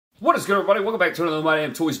What is good, everybody? Welcome back to another My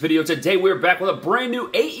Damn Toys video. Today we're back with a brand new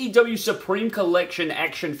AEW Supreme Collection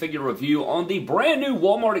action figure review on the brand new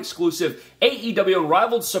Walmart exclusive AEW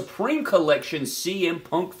Unrivaled Supreme Collection CM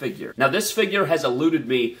Punk figure. Now this figure has eluded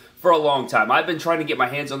me for a long time. I've been trying to get my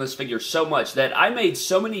hands on this figure so much that I made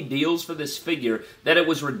so many deals for this figure that it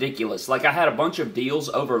was ridiculous. Like, I had a bunch of deals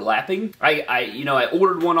overlapping. I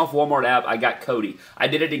ordered one off Walmart app, I got Cody. I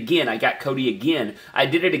did it again, I got Cody again. I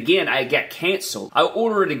did it again, I got canceled. I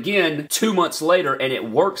ordered it again 2 months later and it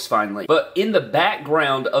works finally. But in the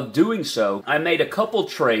background of doing so, I made a couple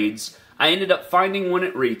trades. I ended up finding one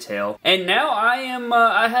at retail, and now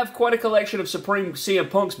I have quite a collection of Supreme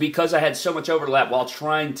CM Punks because I had so much overlap while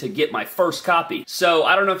trying to get my first copy. So,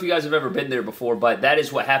 I don't know if you guys have ever been there before, but that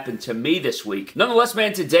is what happened to me this week. Nonetheless,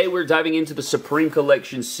 man, today we're diving into the Supreme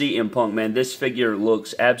Collection CM Punk, man. This figure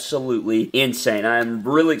looks absolutely insane. I'm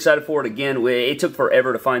really excited for it again. It took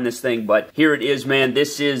forever to find this thing, but here it is, man.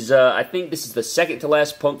 This is, I think this is the second to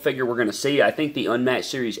last Punk figure we're going to see. I think the Unmatched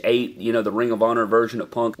Series 8, you know, the Ring of Honor version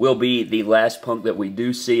of Punk, will be the last Punk that we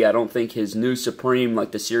do see. I don't think his new Supreme,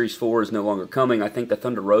 like the Series 4, is no longer coming. I think the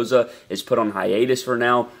Thunder Rosa is put on hiatus for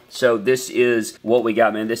now. So this is what we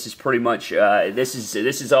got, man. This is pretty much, this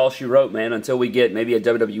is all she wrote, man, until we get maybe a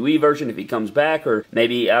WWE version if he comes back, or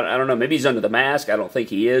maybe, I don't know, maybe he's under the mask. I don't think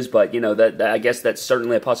he is, but, you know, I guess that's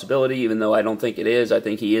certainly a possibility, even though I don't think it is. I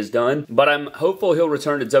think he is done. But I'm hopeful he'll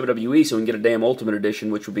return to WWE so we can get a damn Ultimate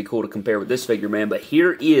Edition, which would be cool to compare with this figure, man. But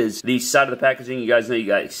here is the side of the packaging. You guys know you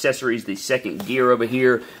got accessories, the second gear over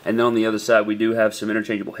here, and then on the other side we do have some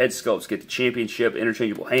interchangeable head sculpts, get the championship,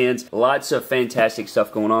 interchangeable hands, lots of fantastic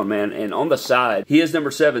stuff going on, man. And on the side, he is number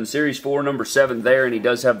 7, Series 4, number 7 there, and he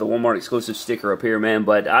does have the Walmart exclusive sticker up here, man.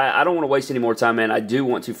 But I don't want to waste any more time, man. I do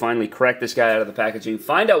want to finally crack this guy out of the packaging,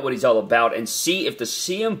 find out what he's all about, and see if the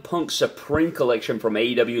CM Punk Supreme Collection from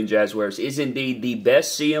AEW and Jazzwares is indeed the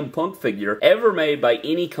best CM Punk figure ever made by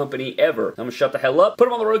any company ever. I'm gonna shut the hell up, put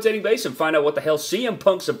him on the rotating base, and find out what the hell CM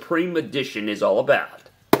Punk Supreme Edition is all about.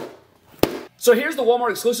 So here's the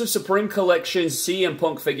Walmart exclusive Supreme Collection CM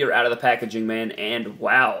Punk figure out of the packaging, man, and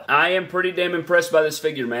wow. I am pretty damn impressed by this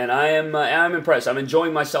figure, man. I'm impressed. I'm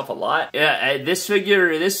enjoying myself a lot. Yeah, this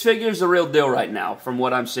figure's the real deal right now from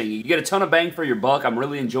what I'm seeing. You get a ton of bang for your buck. I'm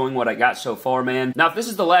really enjoying what I got so far, man. Now, if this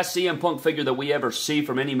is the last CM Punk figure that we ever see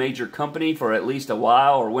from any major company for at least a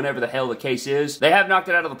while, or whenever the hell the case is, they have knocked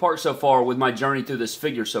it out of the park so far with my journey through this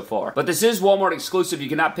figure so far. But this is Walmart exclusive. You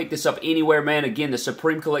cannot pick this up anywhere, man. Again, the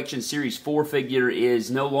Supreme Collection Series 4 figure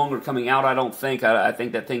is no longer coming out, I don't think. I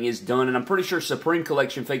think that thing is done, and I'm pretty sure Supreme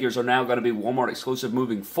Collection figures are now going to be Walmart exclusive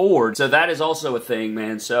moving forward, so that is also a thing,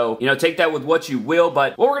 man. So, you know, take that with what you will,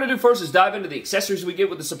 but what we're going to do first is dive into the accessories we get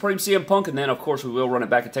with the Supreme CM Punk, and then, of course, we will run it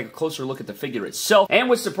back and take a closer look at the figure itself. And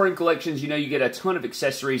with Supreme Collections, you know, you get a ton of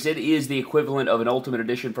accessories. It is the equivalent of an Ultimate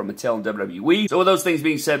Edition from Mattel and WWE. So with those things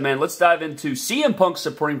being said, man, let's dive into CM Punk's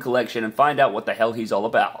Supreme Collection and find out what the hell he's all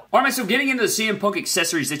about. Alright, man, so getting into the CM Punk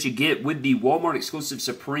accessories that you get with the Walmart exclusive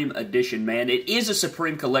Supreme Edition, man. It is a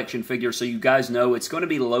Supreme Collection figure, so you guys know it's going to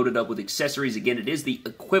be loaded up with accessories. Again, it is the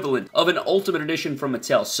equivalent of an Ultimate Edition from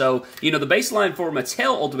Mattel. So, you know, the baseline for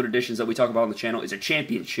Mattel Ultimate Editions that we talk about on the channel is a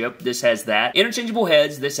championship. This has that. Interchangeable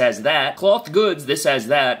heads, this has that. Cloth goods, this has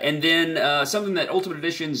that. And then something that Ultimate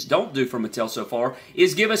Editions don't do from Mattel so far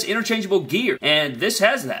is give us interchangeable gear. And this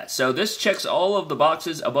has that. So this checks all of the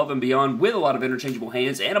boxes above and beyond with a lot of interchangeable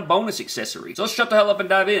hands and a bonus accessory. So let's shut the hell up and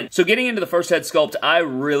dive in. So getting into the first head sculpt, I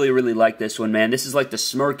really like this one, man. This is like the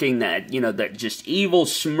smirking, that, you know, that just evil,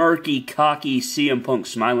 smirky, cocky CM Punk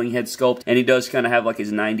smiling head sculpt, and he does kind of have like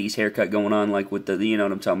his 90s haircut going on, like with the, you know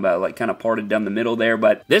what I'm talking about, like kind of parted down the middle there,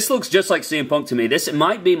 but this looks just like CM Punk to me. This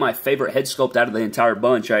might be my favorite head sculpt out of the entire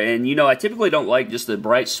bunch, and you know, I typically don't like just the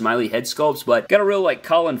bright, smiley head sculpts, but got a real like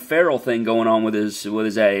Colin Farrell thing going on with his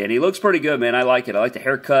A, and he looks pretty good, man. I like it. I like the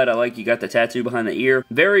haircut. I like you got the tattoo behind the ear.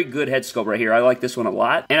 Very good head sculpt right here. I like this one a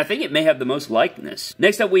lot, and I think it may have the most likeness.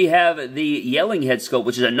 Next up, we have the Yelling head sculpt,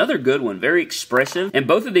 which is another good one. Very expressive, and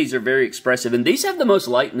both of these are very expressive, and these have the most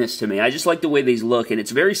likeness to me. I just like the way these look, and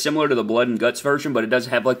it's very similar to the Blood and Guts version, but it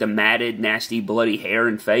doesn't have like the matted, nasty, bloody hair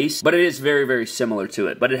and face, but it is very similar to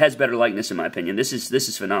it, but it has better likeness in my opinion. This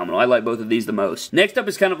is phenomenal. I like both of these the most. Next up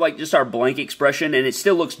is kind of like just our blank expression, and it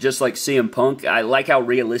still looks just like CM Punk. I like how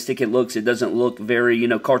realistic it looks. It doesn't look very, you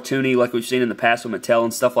know, cartoony like we've seen in the past with Mattel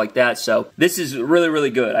and stuff like that, so this is really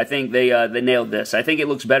good. I think they nailed this. I think it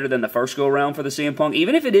looks better than the first go around for the CM Punk,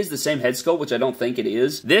 even if it is the same head sculpt, which I don't think it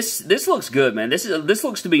is. This looks good, man. This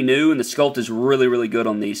looks to be new, and the sculpt is really, really good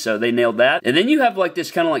on these, so they nailed that. And then you have like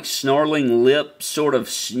this kind of like snarling lip, sort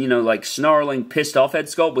of, you know, like snarling pissed off head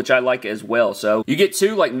sculpt, which I like as well. So you get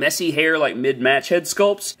two like messy hair, like mid-match head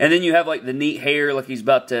sculpts, and then you have like the neat hair, like he's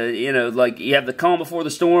about to, you know, like you have the calm before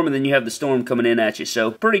the storm, and then you have the storm coming in at you.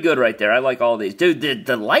 So pretty good right there. I like all these. Dude,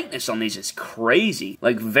 the likeness on these is crazy.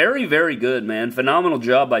 Like very, very good, man. Phenomenal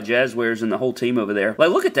job by Jazzwares and the whole team over there.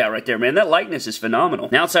 Like look at that right there, man. That likeness is phenomenal.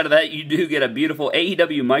 Now outside of that, you do get a beautiful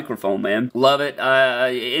AEW microphone, man. Love it.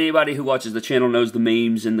 Anybody who watches the channel knows the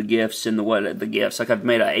memes and the GIFs and the GIFs. Like I've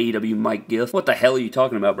made an AEW mic GIF. What the hell are you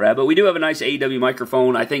talking about, Brad? But we do have a nice AEW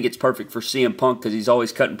microphone. I think it's perfect for CM Punk because he's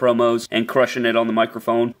always cutting promos and crushing it on the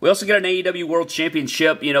microphone. We also get an AEW World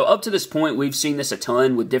Championship. You know, up to this point, we've seen this a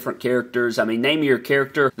ton with different characters. I mean, name your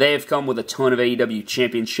character. They have come with a ton of AEW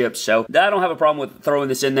championships, so I don't have a problem with throwing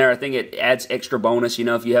this in there. I think it adds extra bonus, you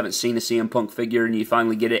know, if you haven't seen a CM Punk figure and you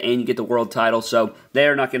finally get it and you get the world title, so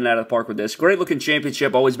they're knocking it out of the park with this. Great looking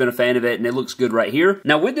championship. Always been a fan of it, and it looks good right here.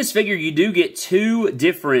 Now, with this figure, you do get two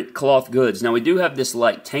different cloth goods. Now, we do have this,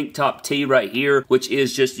 like, tank top tee right here, which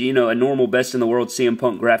is just, you know, a normal best in the world CM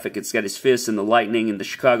Punk graphic. It's got his fists and the lightning and the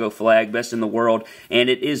Chicago flag, best in the world, and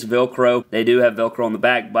it is Velcro. They do have Velcro on the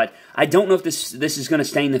back, but I don't know if this is going to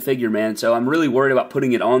stain the figure, man, so I'm really worried about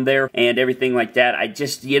putting it on there and everything like that. I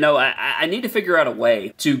just, you know, I need to figure out a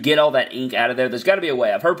way to get all that ink out of there. There's got to be a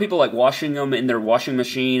way. I've heard people, like, washing them in their washing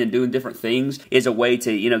machine and doing different things is a way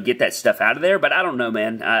to, you know, get that stuff out of there, but I don't know,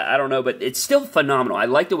 man. I don't know, but it's still phenomenal. I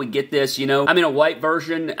like that we get this, you know. I mean, a white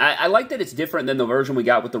version. I like that it's different than the version we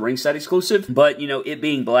got with the ringside exclusive, but, you know, it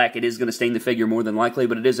being black, it is going to stain the figure more than likely,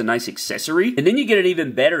 but it is a nice accessory. And then you get an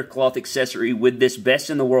even better cloth accessory with this Best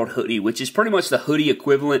in the World hoodie, which is pretty much the hoodie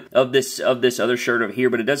equivalent of this other shirt over here,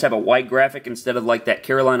 but it does have a white graphic instead of like that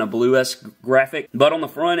Carolina Blue-esque graphic. But on the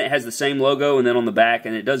front, it has the same logo, and then on the back,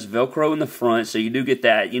 and it does Velcro in the front, so you do get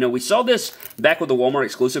that. You know, we saw this back with the Walmart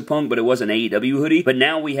exclusive Punk, but it was an AEW hoodie. But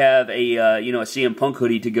now we have a, you know, a CM Punk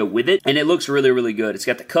hoodie to go with it, and it looks really, really good. It's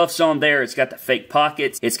got the cuffs on there, it's got the fake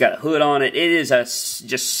pockets, it's got a hood on it. It is a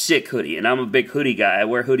just sick hoodie, and I'm a big hoodie guy. I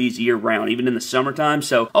wear hoodies year-round, even in the summertime,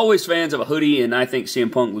 so always fans of a hoodie, and I think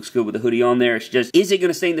CM Punk looks good with a hoodie on there. It's just, is it going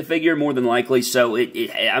to stain the figure? More than likely, so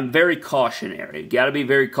I'm very cautionary. You got to be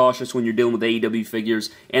very cautious when you're dealing with AEW figures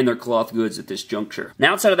and their cloth goods at this juncture.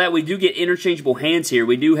 Now, outside of that, we do get interchangeable hands here.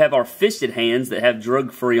 We do have our fisted hands that have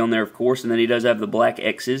drug-free on there, of course, and then he does have the black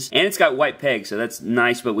X's, and it's got white pegs, so that's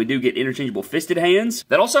nice, but we do get interchangeable fisted hands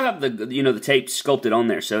that also have the, you know, the tape sculpted on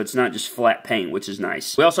there, so it's not just flat paint, which is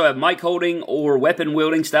nice. We also have mic holding or weapon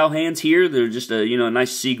wielding style hands here. They're just a, you know, a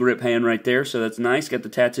nice C-grip hand right there, so that's nice. Got the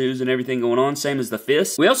tattoos and everything going on, same as the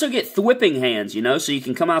fist. We also get thwipping hands, you know, so you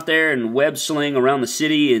can come out there and web sling around the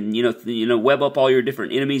city and, you know, web up all your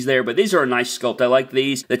different enemies there, but these are a nice sculpt. I like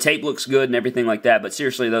these. The tape looks good and everything like that, but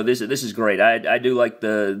seriously though, this is great. I do like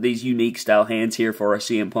these unique style hands here for our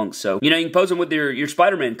CM Punk, so, you know, you can pose them with your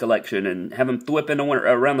Spider-Man collection and have them thwipping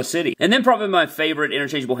around the city. And then probably my favorite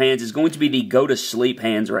interchangeable hands is going to be the go to sleep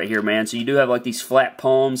hands right here, man. So you do have like these flat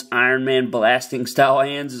palms, Iron Man blasting style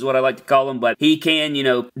hands is what I like to call them, but he can, you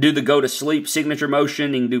know, do the go to sleep signature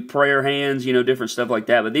motion. He can do prayer hands, you know, different stuff like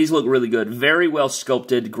that, but these look really good. Very well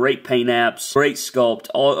sculpted, great paint apps, great sculpt,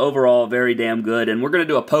 all overall very damn good, and we're going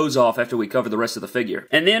to do a pose off after we cover the rest of the figure.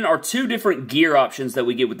 And then our two different gear options that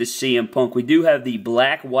we get with this CM Punk, we do have the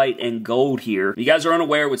black, white, and gold here. You guys are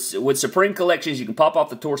unaware, with Supreme Collections, you can pop off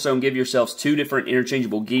the torso and give yourselves two different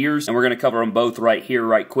interchangeable gears, and we're going to cover them both right here,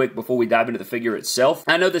 right quick, before we dive into the figure itself.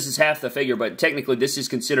 I know this is half the figure, but technically this is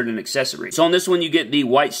considered an accessory. So on this one, you get the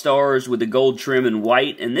white stars with the gold trim and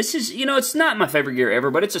white, and this is, you know, it's not my favorite gear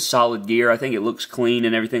ever, but it's a solid gear. I think it looks clean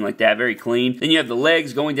and everything like that, very clean. Then you have the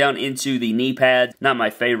legs going down into the knee pad. Not my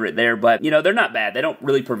favorite there, but, you know, they're not bad. They don't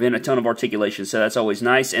really prevent a ton of articulation, so that's always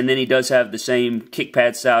nice. And then he does have the same kick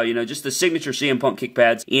pad style, you know, just the signature CM Punk kick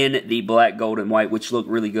pads in the black, gold, and white, which look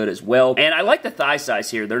really good as well. And I like the thigh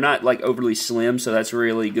size here. They're not, like, overly slim, so that's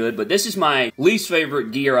really good. But this is my least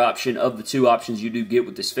favorite gear option of the two options you do get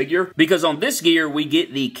with this figure, because on this gear, we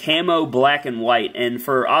get the camo black and white, and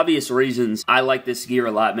for obvious reasons, I like this gear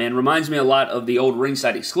a lot, man. Reminds me a lot of the old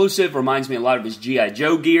ringside exclusive, reminds me a lot of his G.I.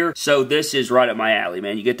 Joe gear, so this is right up my alley,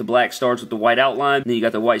 man. You get the black stars with the white outline, then you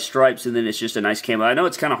got the white stripes, and then it's just a nice camo. I know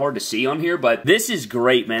it's kind of hard to see on here, but this is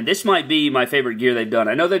great, man. This might be my favorite gear they've done.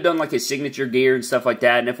 I know they've done like his signature gear and stuff like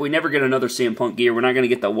that, and if we never get another CM Punk gear, we're not going to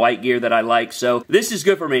get the white gear that I like, so this is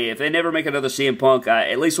good for me. If they never make another CM Punk,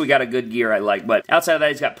 at least we got a good gear I like, but outside of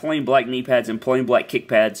that, he's got plain black knee pads and plain black kick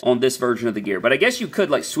pads on this version of the gear. But I guess you could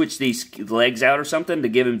like switch these legs out or something to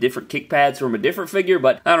give him different kick pads from a different figure,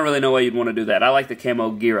 but I don't really know why you'd want to do that. I like the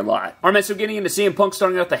camo gear a lot. Alright, man, so getting into CM Punk,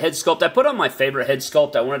 starting out the head sculpt. I put on my favorite head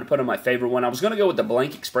sculpt. I wanted to put on my favorite one. I was going to go with the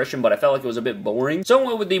blank expression, but I felt like it was a bit boring. So I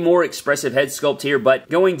went with the more expressive head sculpt here, but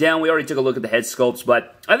going down, we already took a look at the head sculpts,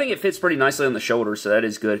 but I think it fits pretty nicely on the shoulders, so that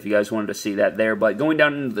is good if you guys wanted to see that there. But going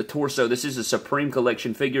down into the torso, this is a Supreme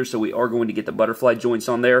Collection figure, so we are going to get the butterfly joints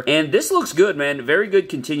on there. And this looks good, man. Very good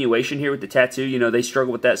continuation here with the tattoo. You know, they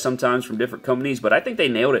struggle with that sometimes from different companies, but I think they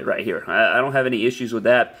nailed it right here. I don't have any issues with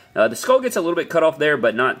that. The skull gets a little bit cut off there,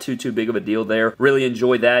 but not too big of a deal there. Really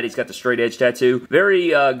enjoy that. He's got the straight edge tattoo. Very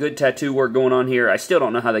good tattoo work going on here. I still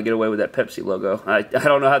don't know how they get away with that Pepsi logo. I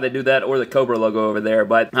don't know how they do that, or the Cobra logo over there,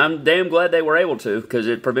 but I'm damn glad they were able to, because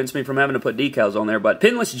it prevents me from having to put decals on there. But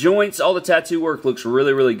pinless joints, all the tattoo work looks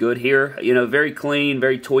really good here. You know, very clean,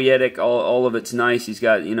 very toyetic, all of it's nice. He's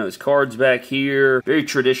got, you know, his cards back here. Very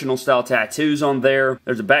traditional style tattoos on there.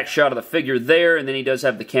 There's a back shot of the figure there, and then he does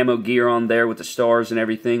have the camo gear on there with the stars and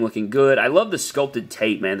everything, looking good. I love the sculpted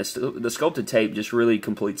tape, man. The sculpted tape just really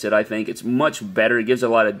completes it, I think. It's much better. It gives a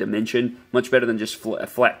lot of dimension, much better than just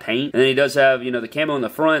flat paint. And then he does have, you know, the camo in the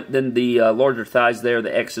front, then the larger thighs there,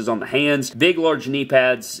 the X's on the hands, big large knee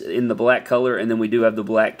pads in the black color, and then we do have the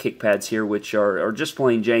black kick pads here, which are just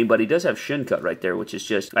plain Jane, but he does have shin cut right there, which is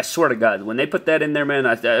just, I swear to God, when they put that in there, man,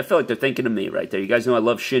 I feel like they're thinking of me right there. You guys know I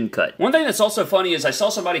love shin cut. One thing that's also funny is I saw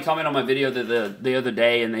somebody comment on my video the other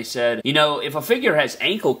day, and they said, you know, if a figure has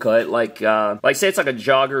ankle cut, like say it's like a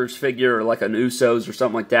Joggers figure or like an Usos or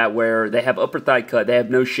something like that, where they have upper thigh cut, they have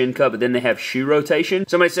no shin cut, but then they have shoe rotation.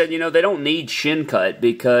 Somebody said, you know, they don't need shin cut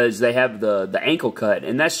because they have the ankle cut,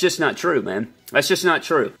 and that's just not true, man. That's just not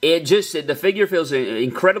true. The figure feels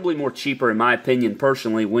incredibly more cheaper, in my opinion,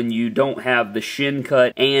 personally, when you don't have the shin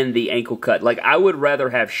cut and the ankle cut. Like, I would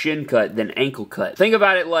rather have shin cut than ankle cut. Think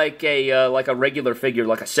about it like a regular figure,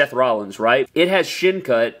 like a Seth Rollins, right? It has shin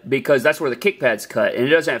cut because that's where the kick pads cut, and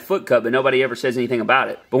it doesn't have foot cut, but nobody ever says anything about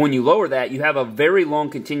it. But when you lower that, you have a very long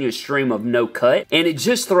continuous stream of no cut, and it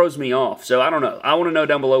just throws me off. So I don't know. I want to know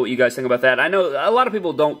down below what you guys think about that. I know a lot of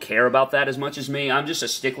people don't care about that as much as me. I'm just a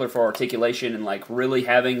stickler for articulation and like really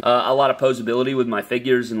having a lot of posability with my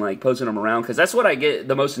figures and like posing them around, because that's what I get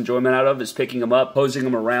the most enjoyment out of, is picking them up, posing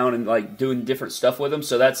them around, and like doing different stuff with them.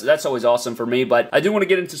 So that's always awesome for me. But I do want to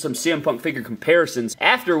get into some CM Punk figure comparisons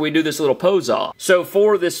after we do this little pose off. So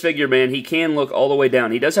for this figure, man, he can look all the way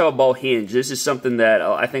down. He does have a ball hinge. This is something that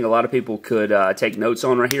I think a lot of people could take notes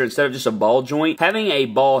on right here. Instead of just a ball joint, having a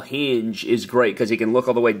ball hinge is great because he can look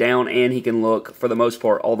all the way down and he can look, for the most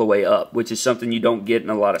part, all the way up, which is something you don't get in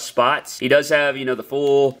a lot of spots. He does have, you know, the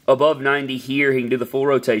full above 90 here. He can do the full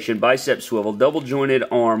rotation, bicep swivel, double jointed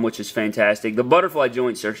arm, which is fantastic. The butterfly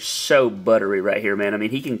joints are so buttery right here, man. I mean,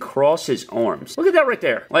 he can cross his arms. Look at that right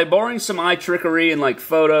there. Like, barring some eye trickery and like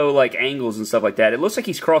photo like angles and stuff like that, it looks like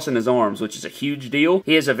he's crossing his arms, which is a huge deal.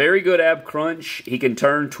 He has a very good ab crunch. He can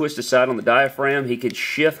turn, twist aside on the diaphragm. He can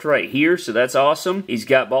shift right here, so that's awesome. He's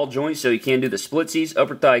got ball joints, so he can do the splitsies,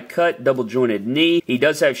 upper thigh cut, double jointed knee. He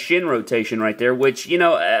does have shin rotation right there, which, you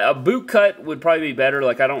know, a boot cut would probably be better.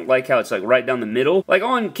 Like, I don't like how it's like right down the middle. Like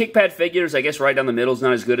on kick pad figures, I guess right down the middle is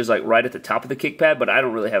not as good as like right at the top of the kick pad, but I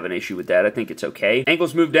don't really have an issue with that. I think it's okay.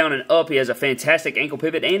 Ankles move down and up. He has a fantastic ankle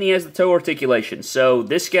pivot, and he has the toe articulation. So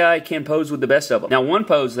this guy can pose with the best of them. Now, one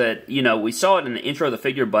pose that, you know, we saw it in the intro of the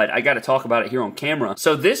figure, but I got to talk about it here on camera.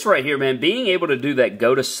 So this right here, man, being able to do that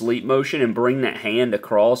go to sleep motion and bring that hand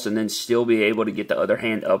across and then still be able to get the other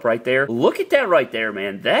hand up right there. Look at that right there,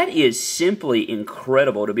 man. That is simply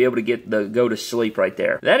incredible to be able to get the go to sleep right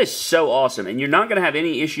there. That is so awesome, and you're not going to have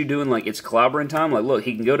any issue doing like it's clobbering time. Like, look,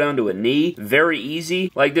 he can go down to a knee, very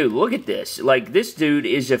easy. Like, dude, look at this. Like, this dude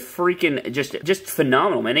is a freaking, just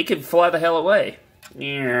phenomenal, man. He can fly the hell away.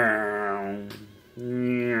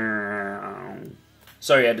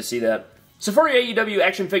 Sorry, I had to see that. So for your AEW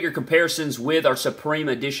action figure comparisons with our Supreme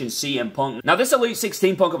Edition CM Punk. Now this Elite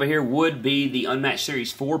 16 Punk over here would be the Unmatched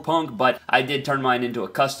Series 4 Punk, but I did turn mine into a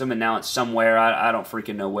custom and now it's somewhere. I don't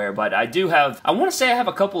freaking know where, but I do have, I want to say I have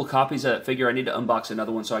a couple of copies of that figure. I need to unbox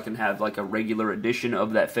another one so I can have like a regular edition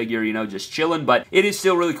of that figure, you know, just chilling, but it is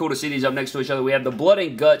still really cool to see these up next to each other. We have the Blood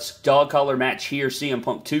and Guts dog collar match here, CM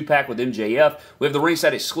Punk 2-pack with MJF. We have the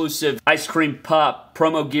ringside exclusive Ice Cream Pop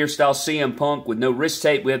promo gear style CM Punk with no wrist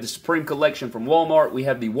tape. We have the Supreme Collection from Walmart. We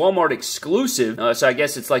have the Walmart exclusive. So I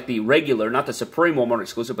guess it's like the regular, not the Supreme Walmart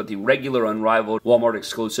exclusive, but the regular unrivaled Walmart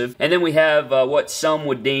exclusive. And then we have what some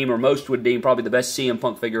would deem, or most would deem, probably the best CM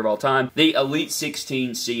Punk figure of all time, the Elite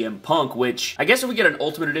 16 CM Punk, which I guess if we get an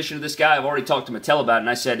Ultimate Edition of this guy, I've already talked to Mattel about it, and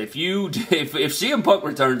I said, if CM Punk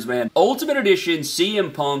returns, man, Ultimate Edition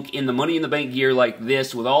CM Punk in the Money in the Bank gear like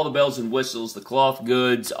this, with all the bells and whistles, the cloth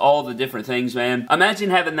goods, all the different things, man. Imagine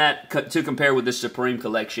having that to compare with the Supreme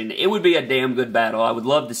Collection. It would be a damn good battle. I would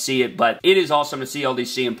love to see it, but it is awesome to see all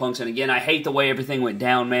these CM Punks, and again, I hate the way everything went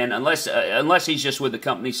down, man, unless he's just with the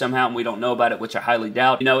company somehow and we don't know about it, which I highly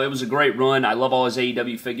doubt. You know, it was a great run. I love all his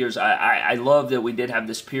AEW figures. I love that we did have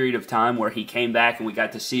this period of time where he came back and we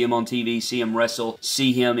got to see him on TV, see him wrestle,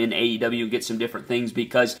 see him in AEW, and get some different things,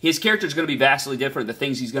 because his character is going to be vastly different. The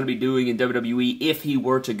things he's going to be doing in WWE, if he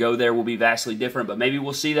were to go there, will be vastly different, but maybe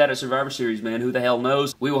we'll see that at Survivor Series, man. Who the hell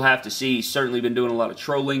knows? We will have to see. He's certainly been doing a lot of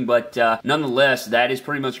trolling, but nonetheless, that is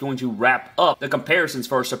pretty much going to wrap up the comparisons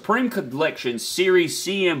for our Supreme Collection Series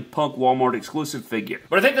CM Punk Walmart exclusive figure.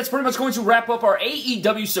 But I think that's pretty much going to wrap up our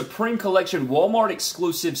AEW Supreme Collection Walmart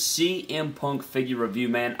exclusive CM Punk figure review,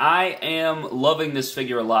 man. I am loving this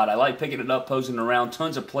figure a lot. I like picking it up, posing it around,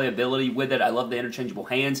 tons of playability with it. I love the interchangeable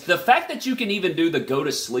hands. The fact that you can even do the go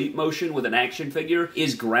to sleep motion with an action figure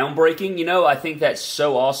is groundbreaking. You know, I think that's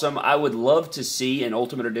so awesome. I would love to see an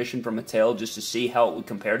Ultimate Edition from Mattel just to see how it would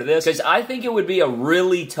compare to this, because I think it would be a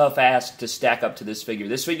really tough ask to stack up to this figure.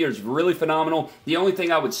 This figure is really phenomenal. The only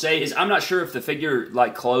thing I would say is I'm not sure if the figure,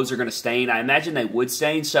 like, clothes are going to stain. I imagine they would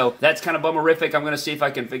stain, so that's kind of bummerific. I'm going to see if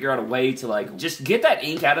I can figure out a way to, like, just get that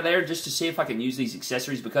ink out of there just to see if I can use these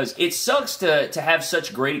accessories, because it sucks to have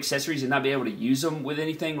such great accessories and not be able to use them with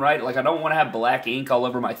anything, right? Like, I don't want to have black ink all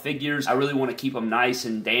over my figures. I really want to keep them nice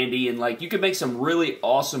and dandy, and, like, you can make some really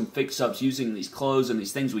awesome fix-ups using these clothes and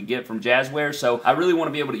these things we get from Jazzware, so I really want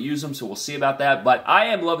to be able to use them, so we'll see about that, but I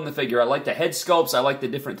am loving the figure. I like the head sculpts. I like the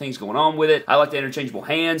different things going on with it. I like the interchangeable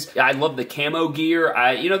hands. I love the camo gear.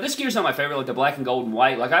 You know, this gear's not my favorite, like the black and gold and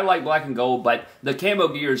white. Like, I like black and gold, but the camo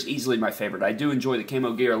gear is easily my favorite. I do enjoy the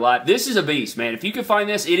camo gear a lot. This is a beast, man. If you can find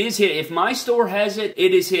this, it is hit. If my store has it,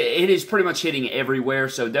 it is pretty much hitting everywhere,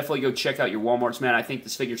 so definitely go check out your Walmarts, man. I think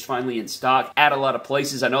this figure's finally in stock at a lot of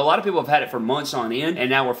places. I know a lot of people have had it for months on end, and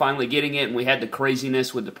now we're finally getting it, and we had the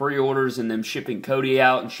craziness with the pre-orders and them shipping Cody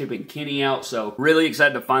out and shipping Kenny out, so really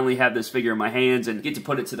excited to finally have this figure in my hands and get to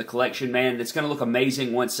put it to the collection, man. It's going to look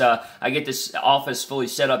amazing once I get this office fully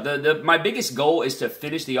set up. My biggest goal is to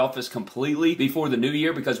finish the office completely before the new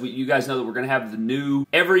year, because you guys know that we're going to have the new,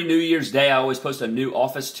 every New Year's Day I always post a new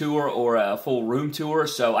office tour or a full room tour,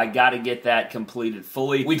 so I got to get that completed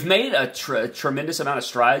fully. We've made a tremendous amount of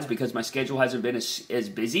strides because my schedule hasn't been as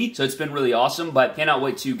busy, so it's been really awesome, but cannot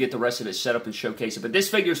wait to get the rest of it set up and showcase it. But this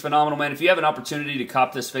figure is phenomenal, man. If you have an opportunity to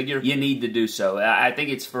cop this figure, you need to do so. I think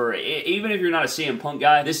it's for, even if you're not a CM Punk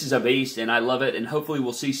guy, this is a beast, and I love it, and hopefully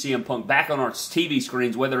we'll see CM Punk back on our TV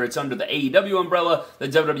screens, whether it's under the AEW umbrella, the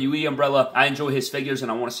WWE umbrella. I enjoy his figures,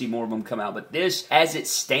 and I want to see more of them come out, but this, as it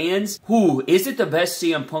stands, is it the best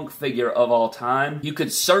CM Punk figure of all time? You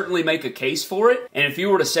could certainly make a case for it, and if you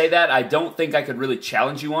were to say that, I don't think I could really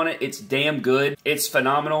challenge you on it. It's damn good, it's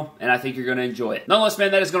phenomenal, and I think you're going to enjoy it. Nonetheless,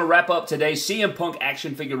 man, that is going to wrap up today's CM Punk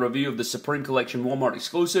action figure review of the Supreme Collection Walmart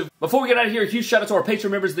exclusive. Before we get out of here, a huge shout out to our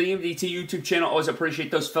Patreon members of the MDT YouTube channel. Always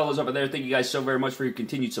appreciate those fellas over there. Thank you guys so very much for your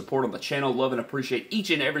continued support on the channel. Love and appreciate each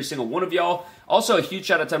and every single one of y'all. Also, a huge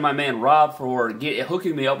shout out to my man Rob for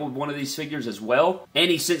hooking me up with one of these figures as well.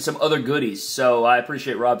 And he sent some other goodies. So I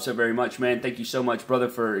appreciate Rob so very much, man. Thank you so much, brother,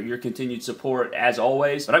 for your continued support as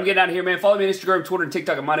always. But I'm getting out of here, man. Follow me on Instagram, Twitter, and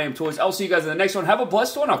TikTok at MyDamnToys. I'll see you guys in the next one. Have a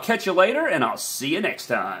blessed one. I'll catch you later, and I'll see you next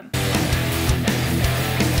time.